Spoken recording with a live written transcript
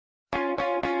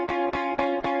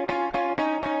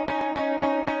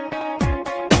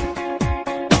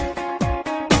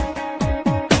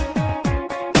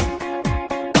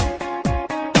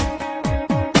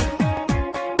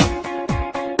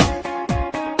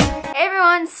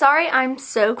everyone, sorry I'm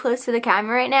so close to the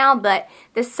camera right now, but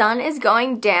the sun is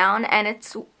going down and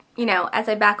it's, you know, as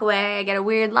I back away I get a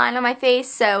weird line on my face,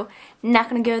 so I'm not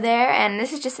going to go there, and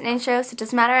this is just an intro so it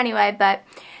doesn't matter anyway. But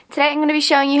today I'm going to be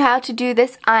showing you how to do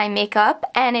this eye makeup,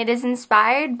 and it is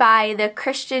inspired by the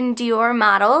Christian Dior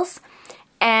models,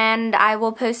 and I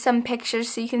will post some pictures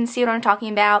so you can see what I'm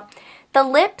talking about. The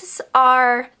lips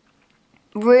are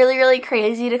really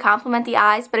crazy to complement the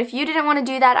eyes, but if you didn't want to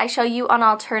do that, I show you an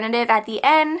alternative at the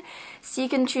end so you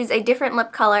can choose a different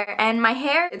lip color. And my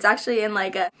hair, it's actually in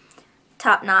like a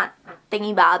top knot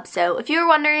thingy bob, so if you were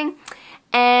wondering,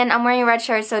 and I'm wearing a red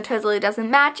shirt so it totally doesn't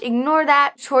match, ignore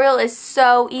that. The tutorial is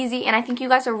so easy and I think you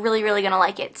guys are really gonna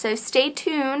like it, so stay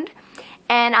tuned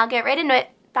and I'll get right into it.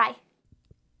 Bye.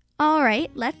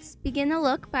 Alright, let's begin the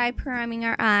look by priming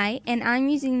our eye, and I'm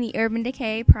using the Urban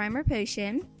Decay Primer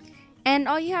Potion. And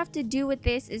all you have to do with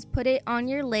this is put it on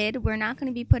your lid. We're not going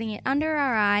to be putting it under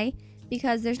our eye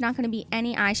because there's not going to be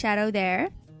any eyeshadow there.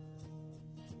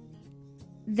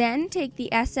 Then take the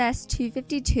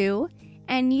SS252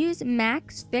 and use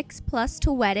Max Fix Plus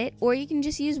to wet it, or you can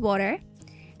just use water.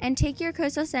 And take your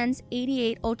Coastal Scents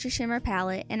 88 Ultra Shimmer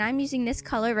palette, and I'm using this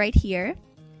color right here.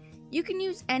 You can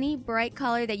use any bright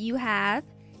color that you have.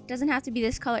 It doesn't have to be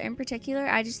this color in particular.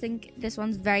 I just think this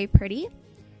one's very pretty.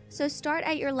 So start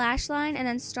at your lash line and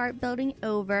then start building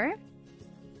over.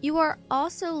 You are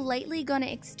also lightly going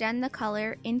to extend the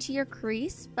color into your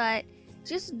crease, but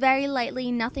just very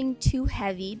lightly, nothing too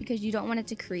heavy because you don't want it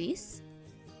to crease.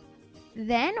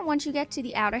 Then once you get to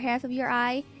the outer half of your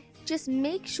eye, just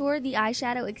make sure the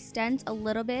eyeshadow extends a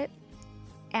little bit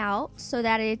out so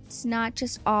that it's not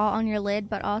just all on your lid,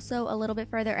 but also a little bit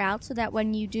further out so that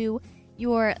when you do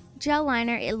your gel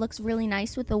liner, it looks really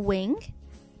nice with a wing.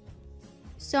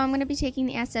 So I'm going to be taking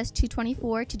the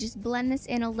SS224 to just blend this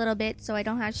in a little bit so I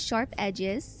don't have sharp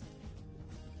edges.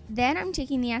 Then I'm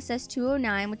taking the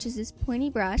SS209, which is this pointy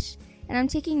brush, and I'm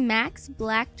taking MAC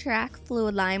Blacktrack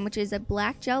Fluideline, which is a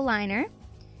black gel liner,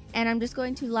 and I'm just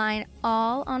going to line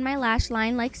all on my lash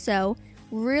line like so.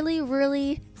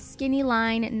 Really skinny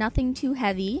line, nothing too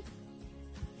heavy.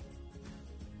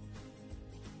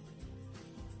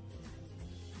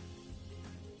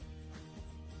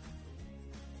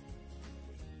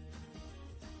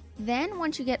 Then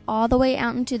once you get all the way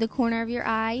out into the corner of your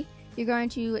eye, you're going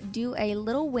to do a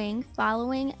little wing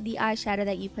following the eyeshadow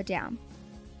that you put down.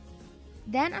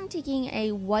 Then I'm taking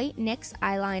a white NYX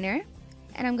eyeliner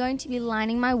and I'm going to be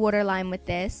lining my waterline with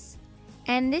this.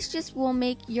 And this just will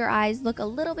make your eyes look a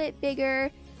little bit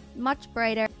bigger, much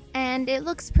brighter, and it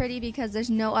looks pretty because there's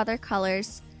no other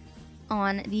colors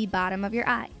on the bottom of your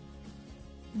eye.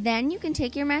 Then you can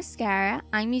take your mascara.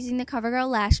 I'm using the Covergirl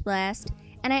Lash Blast.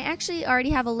 And I actually already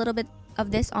have a little bit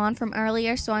of this on from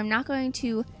earlier, so I'm not going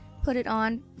to put it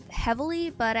on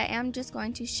heavily, but I am just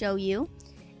going to show you.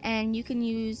 And you can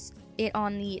use it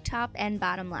on the top and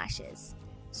bottom lashes.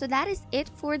 So that is it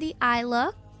for the eye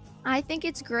look. I think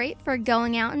it's great for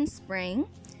going out in spring.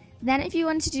 Then if you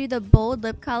want to do the bold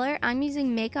lip color, I'm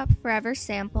using Makeup Forever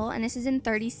sample, and this is in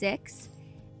 36.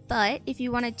 But if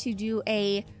you wanted to do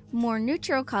a more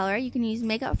neutral color, you can use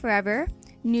Makeup Forever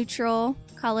neutral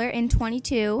color in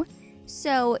 22.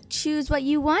 So choose what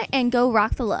you want and go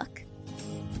rock the look.